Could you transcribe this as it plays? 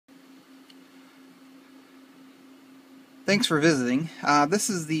Thanks for visiting. This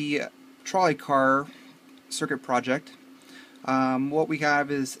is the Trolley Car Circuit project. What we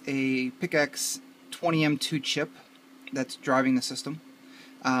have is a PICX 20M2 chip that's driving the system.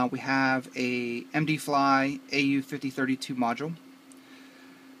 We have a MD-Fly AU5032 module.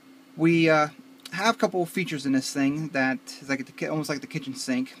 We have a couple of features in this thing that is like almost like the kitchen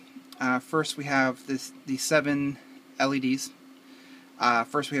sink. First, we have the 7 LEDs.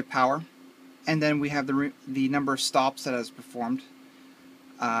 First, we have power. And then we have the number of stops that has performed.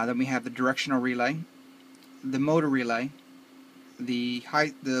 Then we have the directional relay, the motor relay, the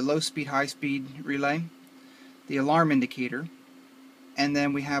low speed, high speed relay, the alarm indicator, and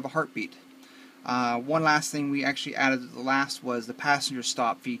then we have a heartbeat. One last thing we actually added at the last was the passenger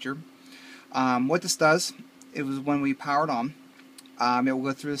stop feature. What this does, it was when we powered on, it will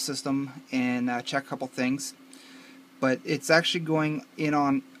go through the system and check a couple things, but it's actually going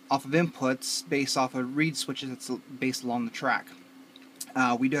in off of inputs based off of reed switches that's based along the track.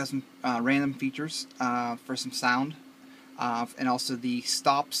 We do have some random features for some sound, and also the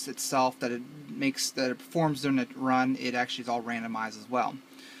stops itself that it performs during the run. It actually is all randomized as well.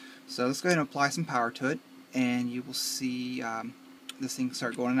 So let's go ahead and apply some power to it, and you will see this thing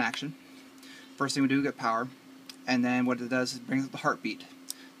start going in action. First thing we do, we get power, and then what it does is it brings up the heartbeat.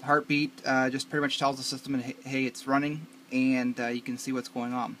 The heartbeat just pretty much tells the system, hey, it's running, and you can see what's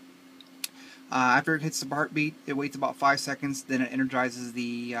going on. After it hits the heartbeat, it waits about 5 seconds, then it energizes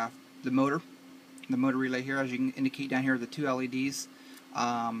the motor relay here. As you can indicate down here, the 2 LEDs.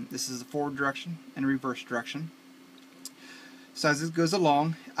 This is the forward direction and reverse direction. So as it goes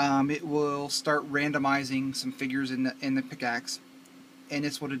along, it will start randomizing some figures in the pickaxe, and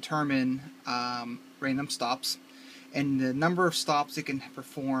this will determine random stops. And the number of stops it can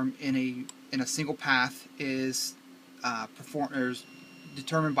perform in a single path is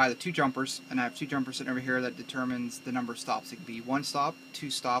determined by the 2 jumpers, and I have 2 jumpers sitting over here that determines the number of stops. It could be 1 stop, 2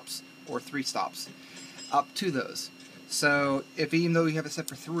 stops, or 3 stops, up to those. So even though you have it set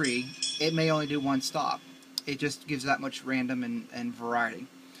for 3, it may only do 1 stop. It just gives that much random and variety.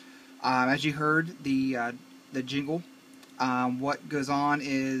 As you heard, the jingle, what goes on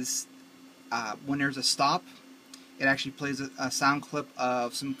is when there's a stop, it actually plays a sound clip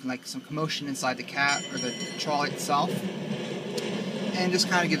of some commotion inside the cab or the trolley itself, and just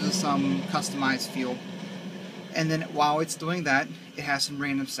kind of gives us some customized feel. And then while it's doing that, it has some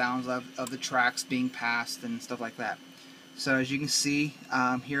random sounds of the tracks being passed and stuff like that. So as you can see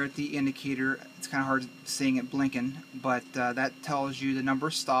here at the indicator, it's kind of hard seeing it blinking, but that tells you the number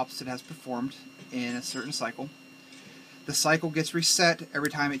of stops it has performed in a certain cycle. The cycle gets reset every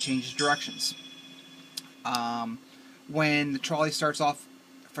time it changes directions. When the trolley starts off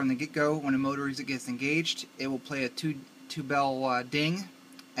from the get-go, when the motor gets engaged, it will play a two-bell ding,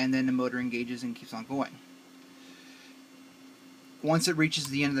 and then the motor engages and keeps on going. Once it reaches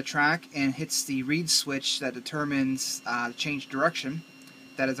the end of the track and hits the reed switch that determines the change direction,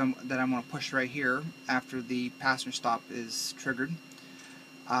 that I'm going to push right here after the passenger stop is triggered,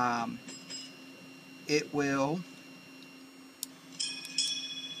 it will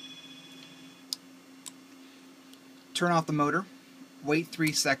turn off the motor, wait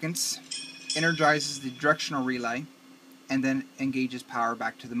 3 seconds, energizes the directional relay, and then engages power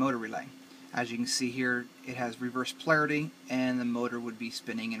back to the motor relay. As you can see here, it has reverse polarity, and the motor would be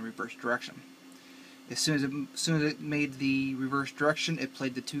spinning in reverse direction. As soon as it made the reverse direction, it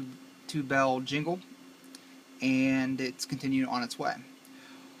played the two bell jingle, and it's continuing on its way.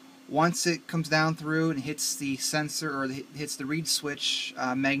 Once it comes down through and hits the sensor or hits the reed switch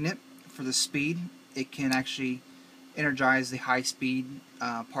magnet for the speed, it can actually energize the high speed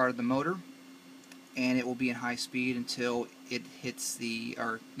part of the motor, and it will be in high speed until it hits the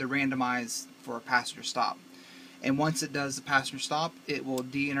randomized for a passenger stop. And once it does the passenger stop, it will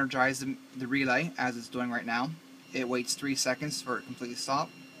de-energize the relay as it's doing right now. It waits 3 seconds for it to completely stop.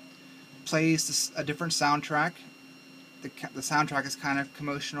 Plays a different soundtrack. The soundtrack is kind of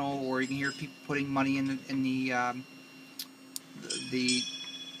commotional, or you can hear people putting money in the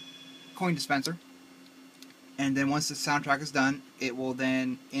coin dispenser. And then once the soundtrack is done, it will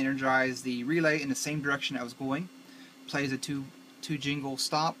then energize the relay in the same direction it was going, plays a two jingle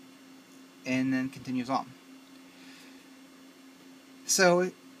stop, and then continues on. So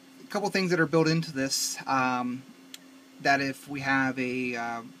a couple things that are built into this, that if we have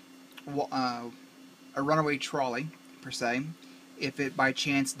a runaway trolley per se, if it by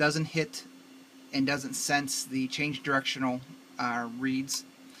chance doesn't hit and doesn't sense the change directional reads,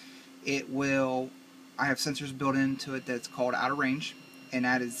 it will. I have sensors built into it that's called out of range, and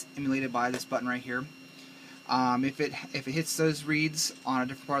that is emulated by this button right here. If it hits those reads on a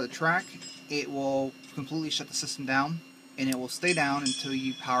different part of the track, it will completely shut the system down and it will stay down until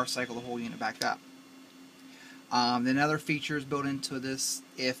you power cycle the whole unit back up. Then other features built into this,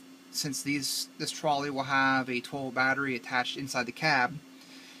 since this trolley will have a 12-volt battery attached inside the cab,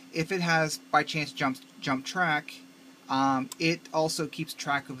 if it has by chance jump track, it also keeps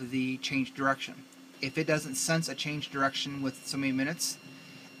track of the change direction. If it doesn't sense a change direction with so many minutes,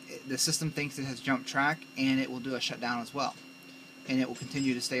 the system thinks it has jumped track, and it will do a shutdown as well. And it will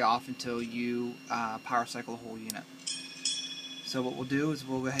continue to stay off until you power cycle the whole unit. So what we'll do is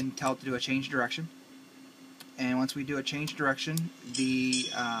we'll go ahead and tell it to do a change direction. And once we do a change direction, the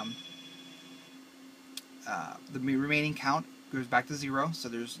remaining count goes back to 0, so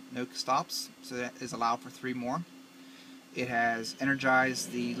there's no stops, so that is allowed for 3 more. It has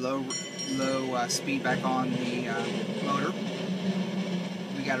energized the low speed back on the motor.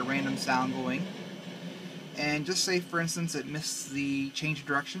 We got a random sound going. And just say, for instance, it missed the change of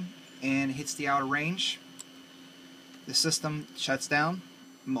direction and hits the outer range, the system shuts down,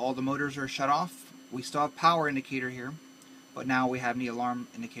 all the motors are shut off. We still have power indicator here, but now we have the alarm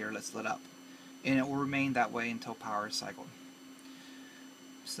indicator that's lit up, and it will remain that way until power is cycled.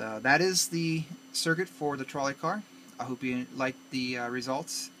 So that is the circuit for the trolley car. I hope you like the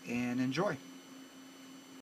results and enjoy.